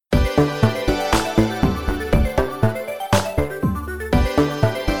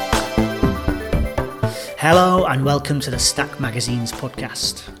Hello and welcome to the Stack Magazine's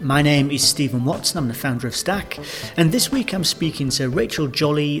podcast. My name is Stephen Watson, I'm the founder of Stack, and this week I'm speaking to Rachel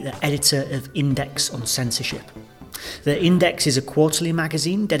Jolly, the editor of Index on Censorship. The Index is a quarterly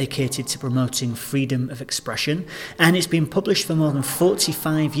magazine dedicated to promoting freedom of expression, and it's been published for more than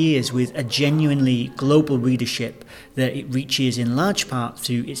 45 years with a genuinely global readership that it reaches in large part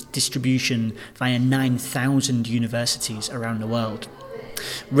through its distribution via 9,000 universities around the world.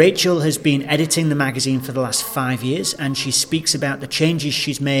 Rachel has been editing the magazine for the last 5 years, and she speaks about the changes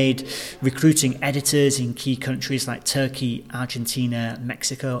she's made recruiting editors in key countries like Turkey, Argentina,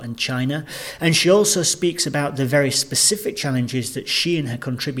 Mexico and China. And she also speaks about the very specific challenges that she and her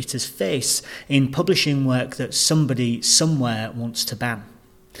contributors face in publishing work that somebody somewhere wants to ban.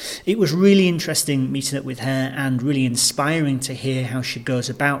 It was really interesting meeting up with her and really inspiring to hear how she goes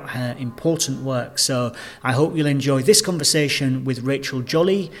about her important work. So I hope you'll enjoy this conversation with Rachel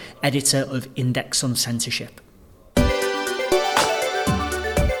Jolly, editor of Index on Censorship.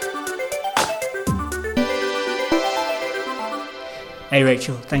 Hey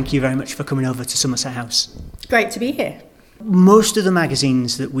Rachel, thank you very much for coming over to Somerset House. Great to be here. Most of the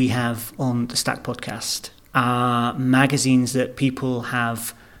magazines that we have on the Stack podcast are magazines that people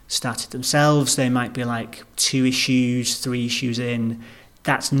have started themselves. They might be like 2 issues, 3 issues in.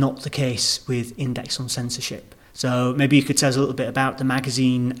 That's not the case with Index on Censorship. So maybe you could tell us a little bit about the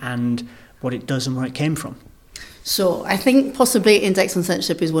magazine and what it does and where it came from. Sure. I think possibly Index on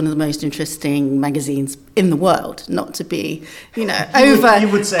Censorship is one of the most interesting magazines in the world, not to be, over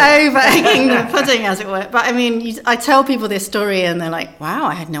egging the pudding, as it were. But I mean, I tell people this story and they're like, wow,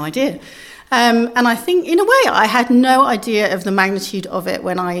 I had no idea. And I think, in a way, I had no idea of the magnitude of it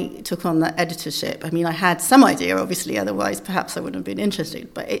when I took on the editorship. I mean, I had some idea, obviously, otherwise perhaps I wouldn't have been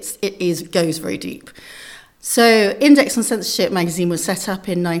interested, but it goes very deep. So Index on Censorship magazine was set up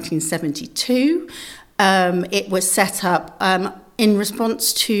in 1972. It was set up in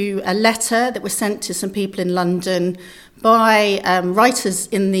response to a letter that was sent to some people in London by writers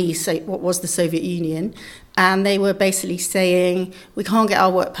in what was the Soviet Union. And they were basically saying, we can't get our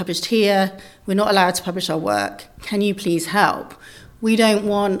work published here. We're not allowed to publish our work. Can you please help? We don't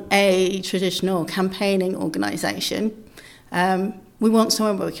want a traditional campaigning organisation. We want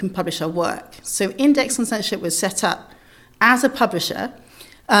somewhere where we can publish our work. So Index on Censorship was set up as a publisher.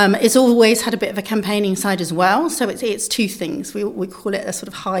 It's always had a bit of a campaigning side as well. So it's two things. We call it a sort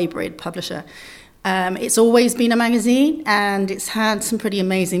of hybrid publisher. It's always been a magazine, and it's had some pretty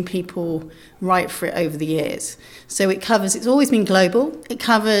amazing people write for it over the years. So it's always been global. It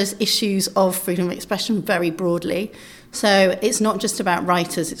covers issues of freedom of expression very broadly. So it's not just about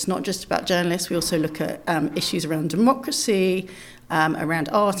writers, it's not just about journalists. We also look at issues around democracy, around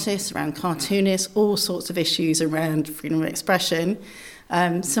artists, around cartoonists, all sorts of issues around freedom of expression.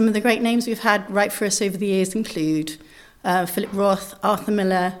 Some of the great names we've had write for us over the years include Philip Roth, Arthur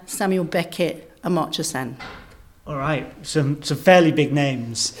Miller, Samuel Beckett, Amartya Sen. All right, some fairly big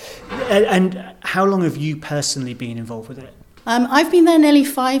names. And how long have you personally been involved with it? I've been there nearly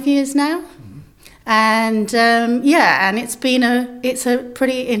 5 years now. And and it's a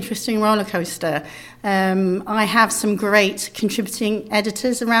pretty interesting roller coaster. I have some great contributing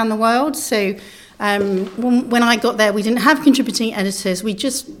editors around the world. So when I got there, we didn't have contributing editors. We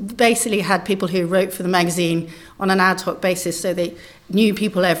just basically had people who wrote for the magazine on an ad hoc basis, so they knew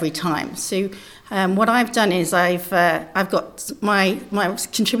people every time. So what I've done is I've got my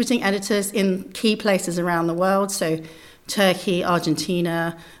contributing editors in key places around the world. So Turkey,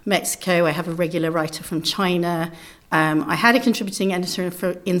 Argentina, Mexico. I have a regular writer from China. I had a contributing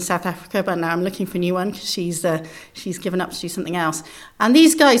editor in South Africa, but now I'm looking for a new one because she's given up to do something else. And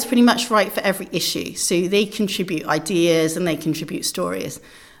these guys pretty much write for every issue. So they contribute ideas and they contribute stories.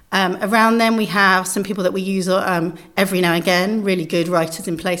 Around them, we have some people that we use every now and again, really good writers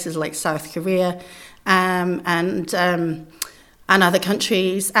in places like South Korea and other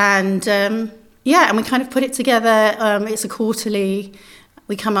countries. And we kind of put it together. It's a quarterly.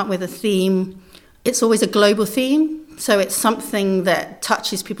 We come up with a theme. It's always a global theme. So it's something that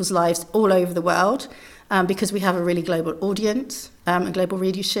touches people's lives all over the world because we have a really global audience, a global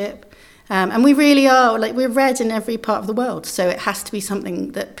readership. And we really are, we're read in every part of the world. So it has to be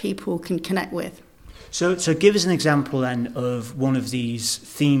something that people can connect with. So give us an example then of one of these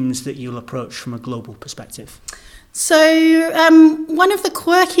themes that you'll approach from a global perspective. So one of the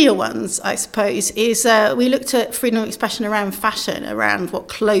quirkier ones, I suppose, is we looked at freedom of expression around fashion, around what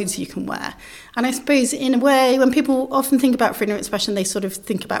clothes you can wear. And I suppose in a way, when people often think about freedom of expression, they sort of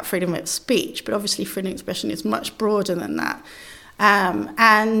think about freedom of speech. But obviously freedom of expression is much broader than that.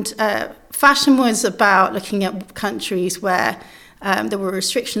 Fashion was about looking at countries where There were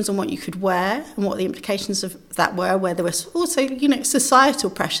restrictions on what you could wear and what the implications of that were, where there was also, societal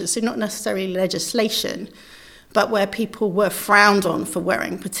pressures, so not necessarily legislation, but where people were frowned on for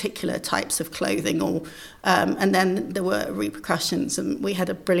wearing particular types of clothing, and then there were repercussions. And we had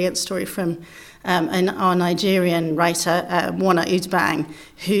a brilliant story from our Nigerian writer, Mwana Udbang,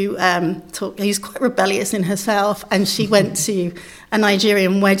 who's quite rebellious in herself, and she went to a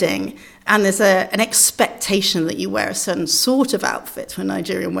Nigerian wedding, and there's an expectation that you wear a certain sort of outfit to a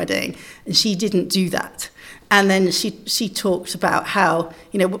Nigerian wedding, and she didn't do that. And then she talked about how,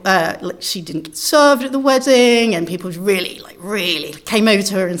 she didn't get served at the wedding, and people really came over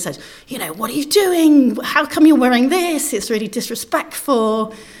to her and said, what are you doing? How come you're wearing this? It's really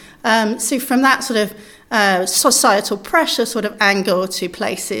disrespectful. So from that sort of societal pressure sort of angle to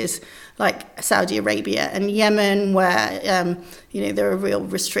places like Saudi Arabia and Yemen, where, there are real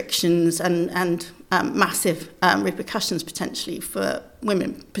restrictions and massive repercussions potentially for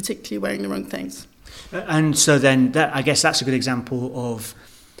women, particularly wearing the wrong things. And so then I guess that's a good example of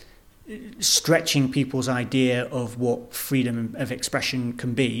stretching people's idea of what freedom of expression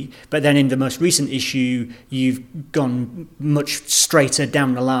can be. But then in the most recent issue, you've gone much straighter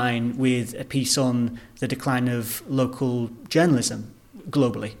down the line with a piece on the decline of local journalism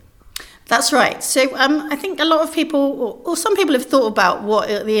globally. That's right. So I think a lot of people, or some people, have thought about what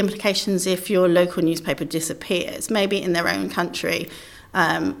are the implications if your local newspaper disappears, maybe in their own country.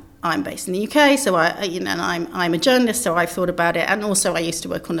 I'm based in the UK, so I'm a journalist, so I've thought about it, and also I used to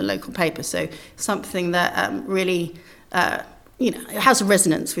work on a local paper, so something that really, it has a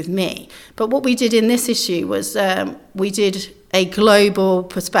resonance with me. But what we did in this issue was we did a global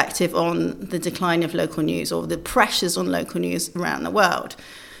perspective on the decline of local news, or the pressures on local news around the world.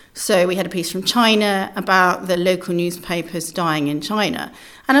 So we had a piece from China about the local newspapers dying in China.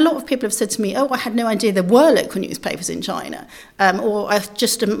 And a lot of people have said to me, I had no idea there were local newspapers in China. Or I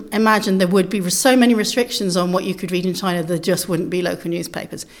just imagined there would be so many restrictions on what you could read in China, there just wouldn't be local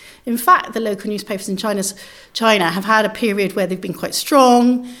newspapers. In fact, the local newspapers in China have had a period where they've been quite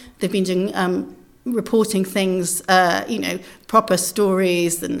strong. They've been doing reporting things, proper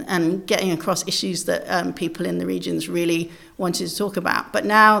stories and getting across issues that people in the regions really wanted to talk about. But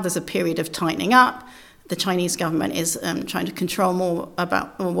now there's a period of tightening up. The Chinese government is trying to control more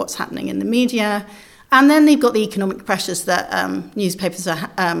about what's happening in the media. And then they've got the economic pressures that newspapers are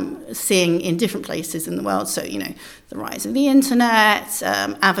seeing in different places in the world. So, the rise of the internet,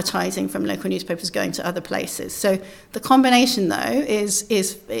 advertising from local newspapers going to other places. So the combination, though,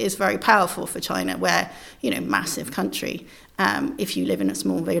 is very powerful for China, where, massive country, if you live in a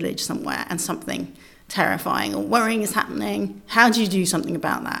small village somewhere and something terrifying or worrying is happening, how do you do something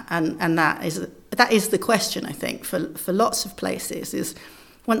about that? And that is the question, I think, for lots of places, is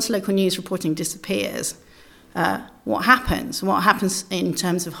once local news reporting disappears, what happens? What happens in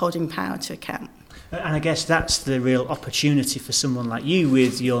terms of holding power to account? And I guess that's the real opportunity for someone like you,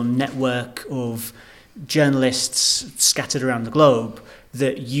 with your network of journalists scattered around the globe,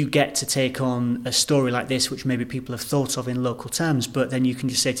 that you get to take on a story like this, which maybe people have thought of in local terms, but then you can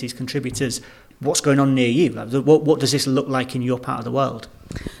just say to these contributors, what's going on near you? What does this look like in your part of the world?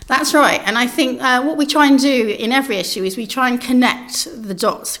 That's right. And I think what we try and do in every issue is we try and connect the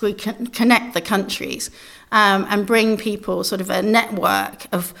dots, we connect the countries, and bring people sort of a network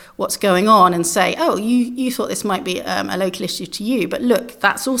of what's going on and say, you thought this might be a local issue to you, but look,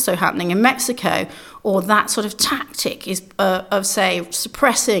 that's also happening in Mexico. Or that sort of tactic is of, say,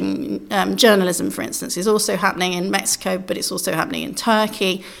 suppressing journalism, for instance, is also happening in Mexico, but it's also happening in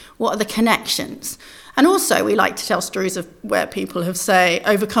Turkey. What are the connections? And also, we like to tell stories of where people have, say,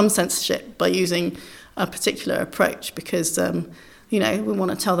 overcome censorship by using a particular approach, because, we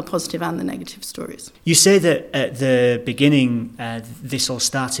want to tell the positive and the negative stories. You say that at the beginning, this all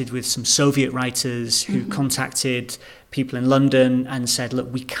started with some Soviet writers who contacted people in London and said,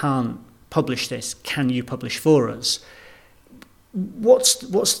 look, we can't publish this. Can you publish for us? What's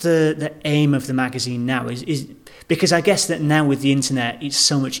the aim of the magazine now? Is because I guess that now with the internet, it's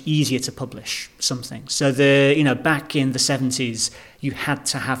so much easier to publish something. So back in the 70s, you had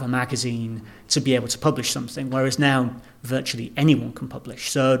to have a magazine to be able to publish something, whereas now virtually anyone can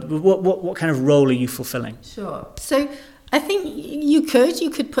publish. So what kind of role are you fulfilling? Sure. So I think you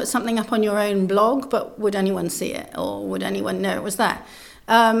could put something up on your own blog, but would anyone see it, or would anyone know it was that?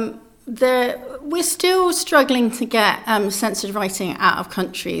 we're still struggling to get censored writing out of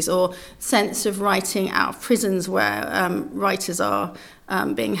countries or censored writing out of prisons where writers are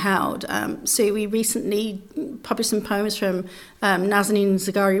being held. So we recently published some poems from Nazanin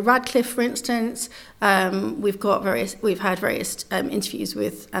Zaghari-Ratcliffe, for instance. We've had various interviews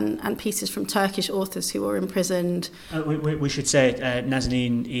with and pieces from Turkish authors who are imprisoned. We should say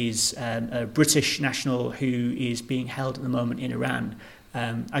Nazanin is a British national who is being held at the moment in Iran.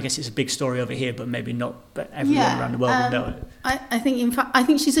 I guess it's a big story over here, but maybe not. But everyone around the world will know it. I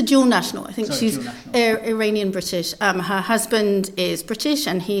think she's a dual national. I think she's Iranian British. Her husband is British,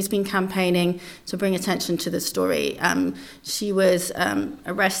 and he's been campaigning to bring attention to the story. She was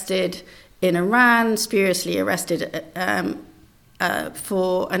arrested in Iran, spuriously arrested and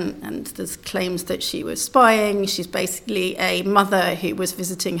there's claims that she was spying. She's basically a mother who was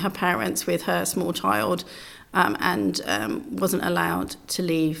visiting her parents with her small child. And wasn't allowed to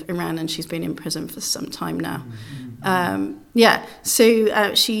leave Iran, and she's been in prison for some time now.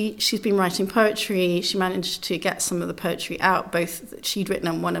 So she's been writing poetry. She managed to get some of the poetry out. Both she'd written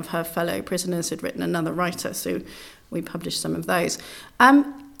and one of her fellow prisoners had written another writer. So we published some of those. And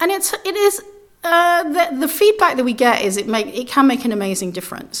it is the feedback that we get is it can make an amazing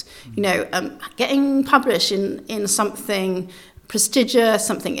difference. Getting published in something prestigious,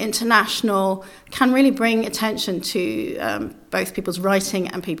 something international, can really bring attention to both people's writing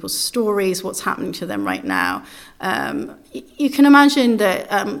and people's stories, what's happening to them right now. You can imagine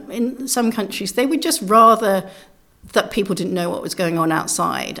that in some countries, they would just rather that people didn't know what was going on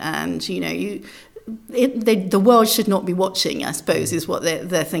outside. And, the world should not be watching, I suppose, is what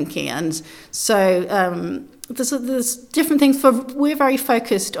they're thinking. And so there's different things. We're very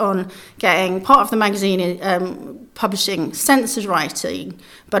focused on getting part of the magazine publishing censored writing,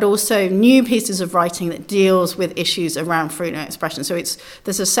 but also new pieces of writing that deals with issues around freedom of expression. So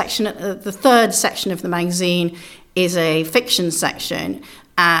there's a section, the third section of the magazine is a fiction section,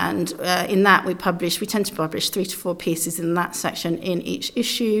 and in that we tend to publish 3 to 4 pieces in that section in each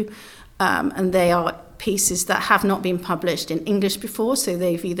issue, and they are pieces that have not been published in English before, so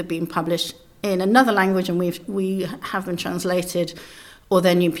they've either been published in another language and we have them translated, or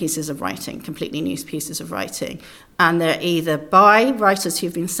they're new pieces of writing, completely new pieces of writing. And they're either by writers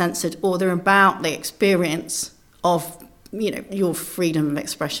who've been censored, or they're about the experience of, your freedom of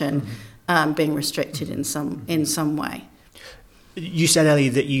expression being restricted in some way. You said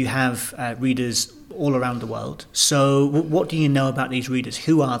earlier that you have readers all around the world. So what do you know about these readers?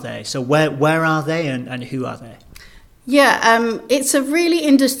 Who are they? So where are they and who are they? Yeah, it's a really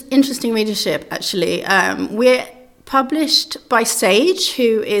interesting readership, actually. We're published by Sage,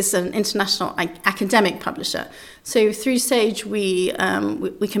 who is an international academic publisher. So through Sage, we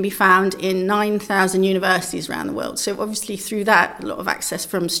can be found in 9,000 universities around the world. So obviously through that, a lot of access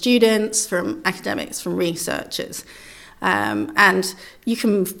from students, from academics, from researchers. And you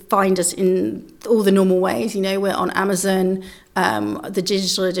can find us in all the normal ways. We're on Amazon. The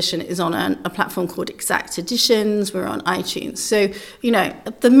digital edition is on a platform called Exact Editions. We're on iTunes. So,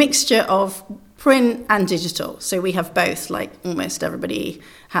 the mixture of print and digital. So we have both, like almost everybody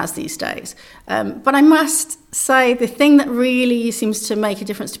has these days. But I must say the thing that really seems to make a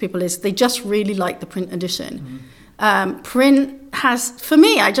difference to people is they just really like the print edition. Print has, for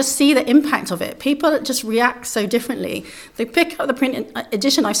me, I just see the impact of it. People just react so differently. They pick up the print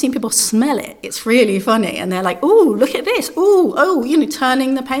edition. I've seen people smell it. It's really funny. And they're like, ooh, look at this. Ooh,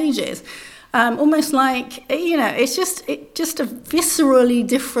 turning the pages. Almost like, it's just a viscerally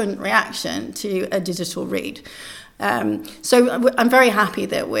different reaction to a digital read. So I'm very happy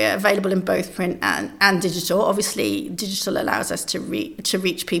that we're available in both print and digital. Obviously, digital allows us to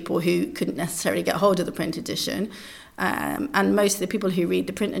reach people who couldn't necessarily get hold of the print edition. And most of the people who read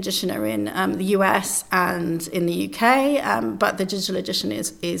the print edition are in the US and in the UK, but the digital edition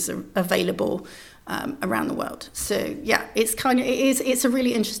is available around the world. So yeah, it's a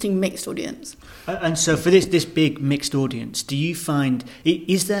really interesting mixed audience. And so for this big mixed audience, do you find,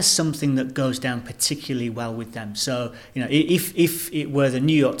 is there something that goes down particularly well with them? So, if it were the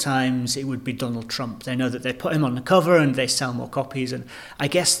New York Times, it would be Donald Trump. They know that they put him on the cover and they sell more copies. And I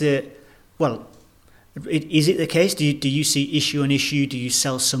guess is it the case? Do you see issue on issue? Do you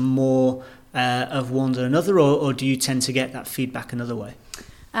sell some more of one than another, or do you tend to get that feedback another way?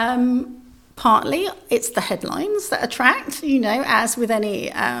 Partly, it's the headlines that attract, as with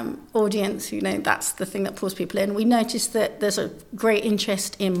any audience, that's the thing that pulls people in. We noticed that there's a great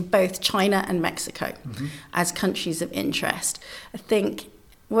interest in both China and Mexico as countries of interest. I think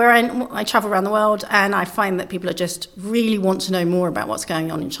I travel around the world and I find that people just really want to know more about what's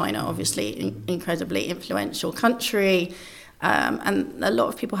going on in China, obviously incredibly influential country. And a lot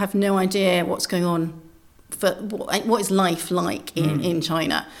of people have no idea what's going on, for what is life like in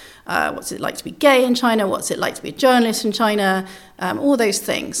China. What's it like to be gay in China? What's it like to be a journalist in China? All those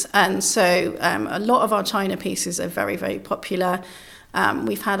things. And so a lot of our China pieces are very, very popular.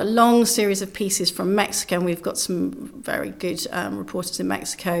 We've had a long series of pieces from Mexico, and we've got some very good reporters in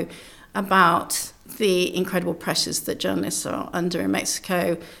Mexico about the incredible pressures that journalists are under in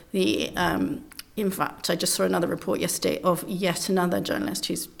Mexico. In fact, I just saw another report yesterday of yet another journalist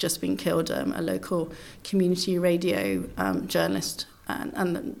who's just been killed, a local community radio journalist,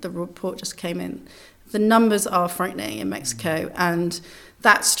 and the report just came in. The numbers are frightening in Mexico, and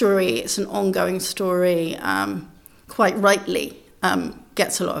that story, it's an ongoing story, quite rightly,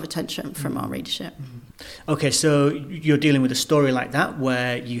 gets a lot of attention from our readership. Okay, so you're dealing with a story like that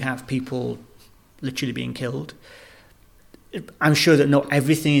where you have people literally being killed. I'm sure that not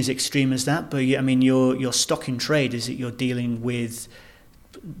everything is extreme as that, but I mean, your stock in trade is that you're dealing with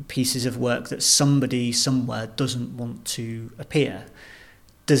pieces of work that somebody somewhere doesn't want to appear.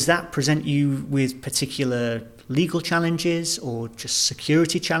 Does that present you with particular legal challenges or just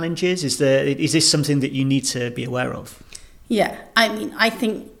security challenges? Is this something that you need to be aware of? Yeah, I mean, I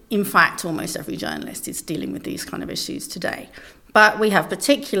think, in fact, almost every journalist is dealing with these kind of issues today. But we have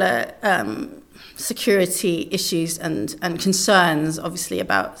particular security issues and concerns, obviously,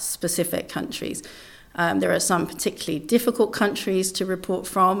 about specific countries. There are some particularly difficult countries to report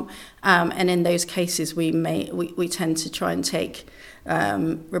from, and in those cases we tend to try and take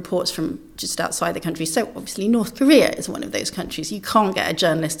reports from just outside the country. So obviously North Korea is one of those countries. You can't get a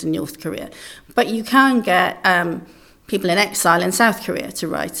journalist in North Korea, but you can get people in exile in South Korea to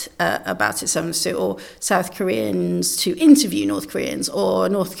write about it, or South Koreans to interview North Koreans, or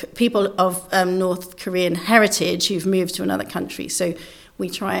people of North Korean heritage who've moved to another country. So we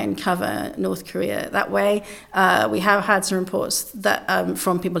try and cover North Korea that way. We have had some reports that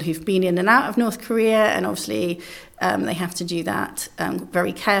from people who've been in and out of North Korea, and obviously they have to do that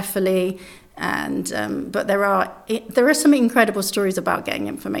very carefully. But there are some incredible stories about getting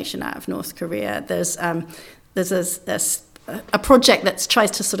information out of North Korea. There's a project that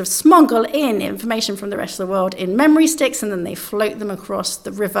tries to sort of smuggle in information from the rest of the world in memory sticks, and then they float them across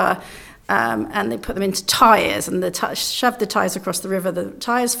the river, and they put them into tyres, and shove the tyres across the river. The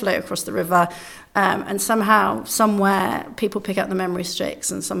tyres float across the river, and somehow, somewhere, people pick up the memory sticks,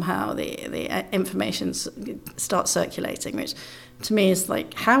 and somehow the information starts circulating, which to me is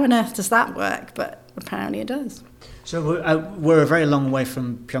like, how on earth does that work? But apparently it does. So we're a very long way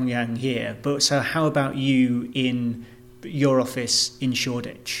from Pyongyang here, but so how about you in your office in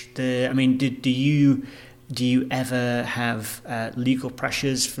Shoreditch? Do you ever have legal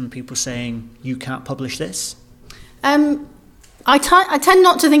pressures from people saying you can't publish this? I tend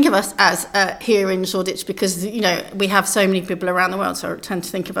not to think of us as here in Shoreditch because we have so many people around the world, so I tend to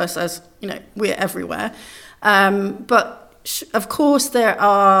think of us as we're everywhere. But of course, there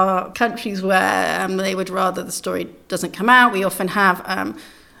are countries where they would rather the story doesn't come out. We often have,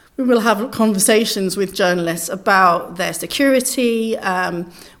 we will have conversations with journalists about their security.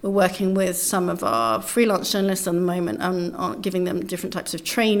 We're working with some of our freelance journalists at the moment on giving them different types of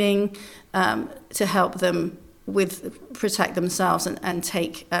training to help them protect themselves and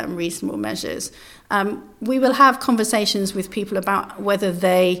take reasonable measures. We will have conversations with people about whether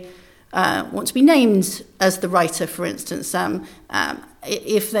they want to be named as the writer, for instance.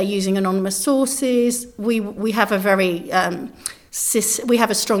 If they're using anonymous sources, we have we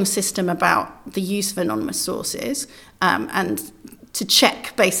have a strong system about the use of anonymous sources and to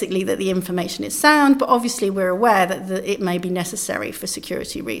check basically that the information is sound, but obviously we're aware that it may be necessary for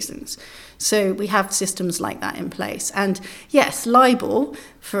security reasons. So we have systems like that in place. And yes, libel,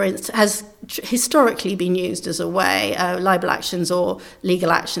 for instance, has historically been used as a way, libel actions or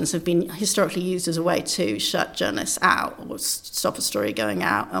legal actions have been historically used as a way to shut journalists out or stop a story going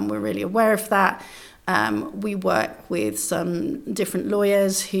out, and we're really aware of that. We work with some different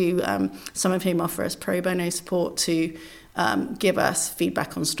lawyers who, some of whom offer us pro bono support to give us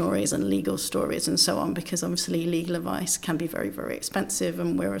feedback on stories and legal stories and so on, because obviously legal advice can be very, very expensive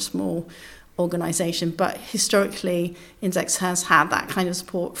and we're a small organisation. But historically, Index has had that kind of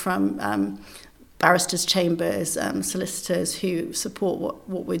support from barristers' chambers, solicitors who support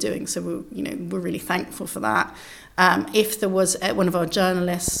what we're doing. So we're really thankful for that. If there was one of our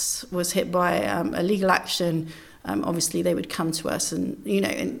journalists was hit by a legal action, obviously they would come to us and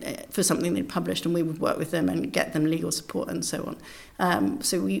for something they'd published, and we would work with them and get them legal support and so on.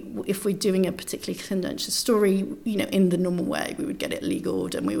 So if we're doing a particularly contentious story, in the normal way, we would get it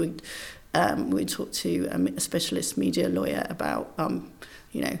legaled and we would we talk to a specialist media lawyer about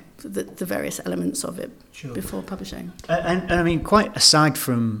the various elements of it before publishing. And I mean, quite aside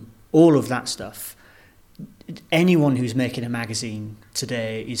from all of that stuff, anyone who's making a magazine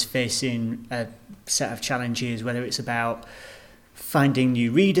today is facing a set of challenges, whether it's about finding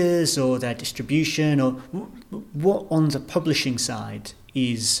new readers or their distribution, or what on the publishing side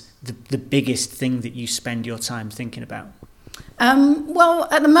is the biggest thing that you spend your time thinking about? Well,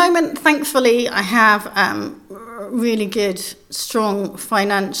 at the moment, thankfully, I have really good, strong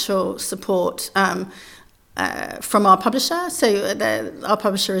financial support from our publisher. So our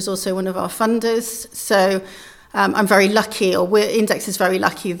publisher is also one of our funders. So I'm very lucky, or Index is very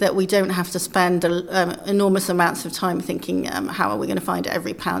lucky, that we don't have to spend enormous amounts of time thinking how are we going to find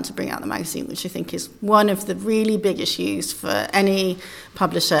every pound to bring out the magazine, which I think is one of the really big issues for any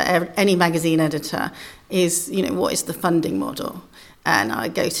publisher, any magazine editor, is, what is the funding model? And I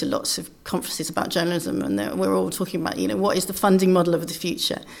go to lots of conferences about journalism, and we're all talking about, what is the funding model of the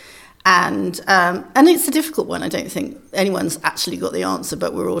future? And it's a difficult one. I don't think anyone's actually got the answer,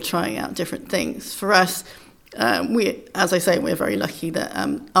 but we're all trying out different things. For us, as I say, we're very lucky that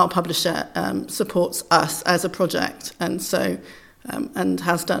our publisher supports us as a project, and so and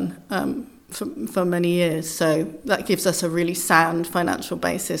has done for many years. So that gives us a really sound financial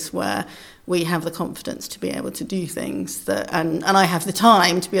basis where we have the confidence to be able to do things and I have the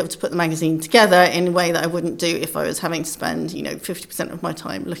time to be able to put the magazine together in a way that I wouldn't do if I was having to spend 50% of my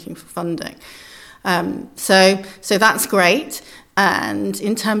time looking for funding. So that's great. And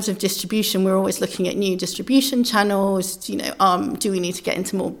in terms of distribution, we're always looking at new distribution channels. Do we need to get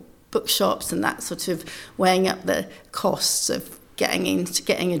into more bookshops, and that sort of weighing up the costs of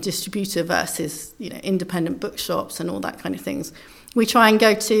getting a distributor versus independent bookshops and all that kind of things. We try and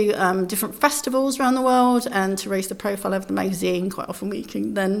go to different festivals around the world and to raise the profile of the magazine. Quite often we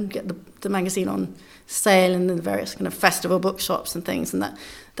can then get the magazine on sale in the various kind of festival bookshops and things, and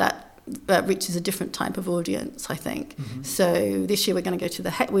that reaches a different type of audience, I think. Mm-hmm. So this year we're going to go to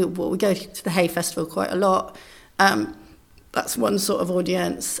we go to the Hay Festival quite a lot. That's one sort of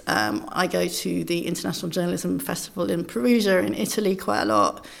audience. I go to the International Journalism Festival in Perugia in Italy quite a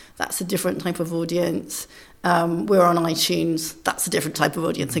lot. That's a different type of audience. We're on iTunes. That's a different type of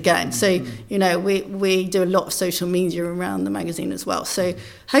audience again. So, we do a lot of social media around the magazine as well. So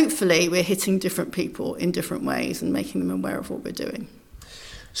hopefully we're hitting different people in different ways and making them aware of what we're doing.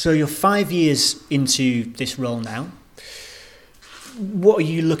 So you're 5 years into this role now. What are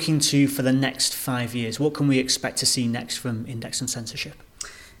you looking to for the next 5 years? What can we expect to see next from Index and Censorship?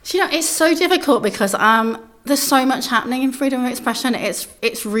 It's so difficult because there's so much happening in freedom of expression.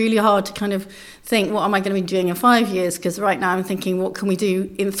 It's really hard to kind of think, what am I going to be doing in 5 years? Because right now I'm thinking, what can we do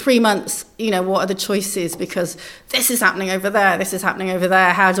in 3 months? What are the choices? Because this is happening over there, this is happening over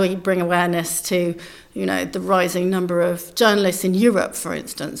there. How do we bring awareness to, the rising number of journalists in Europe, for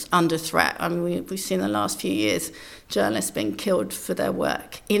instance, under threat? I mean, we've seen in the last few years journalists being killed for their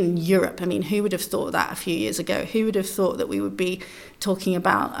work in Europe. I mean, who would have thought that a few years ago? Who would have thought that we would be talking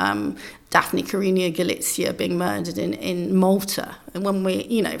about Daphne Caruana Galizia being murdered in Malta? And when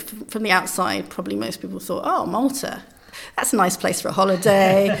we, from the outside, probably most people thought, oh, Malta, that's a nice place for a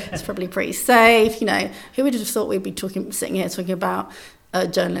holiday. It's probably pretty safe. Who would have thought we'd be sitting here talking about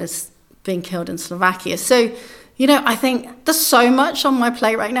journalists being killed in Slovakia? So, I think there's so much on my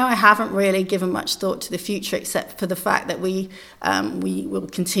plate right now. I haven't really given much thought to the future, except for the fact that we will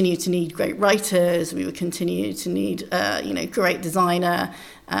continue to need great writers. We will continue to need, great designer.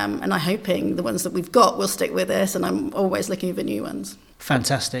 And I'm hoping the ones that we've got will stick with us. And I'm always looking for new ones.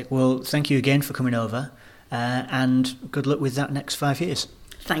 Fantastic. Well, thank you again for coming over. And good luck with that next 5 years.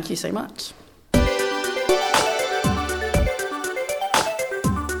 Thank you so much.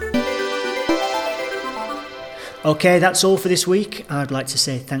 Okay, that's all for this week. I'd like to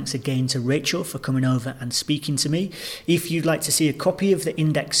say thanks again to Rachel for coming over and speaking to me. If you'd like to see a copy of the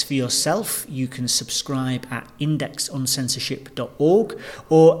Index for yourself, you can subscribe at indexoncensorship.org,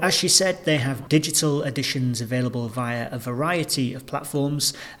 or as she said, they have digital editions available via a variety of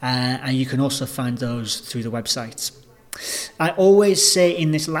platforms, and you can also find those through the website. I always say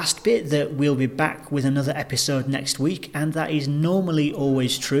in this last bit that we'll be back with another episode next week, and that is normally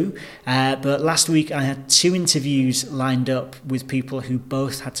always true, but last week I had 2 interviews lined up with people who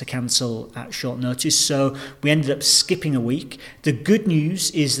both had to cancel at short notice, so we ended up skipping a week. The good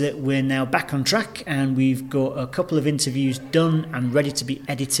news is that we're now back on track, and we've got a couple of interviews done and ready to be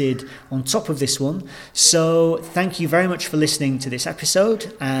edited on top of this one. So thank you very much for listening to this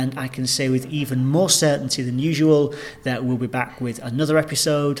episode, and I can say with even more certainty than usual that we'll be back with another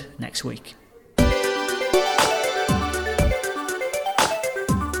episode next week.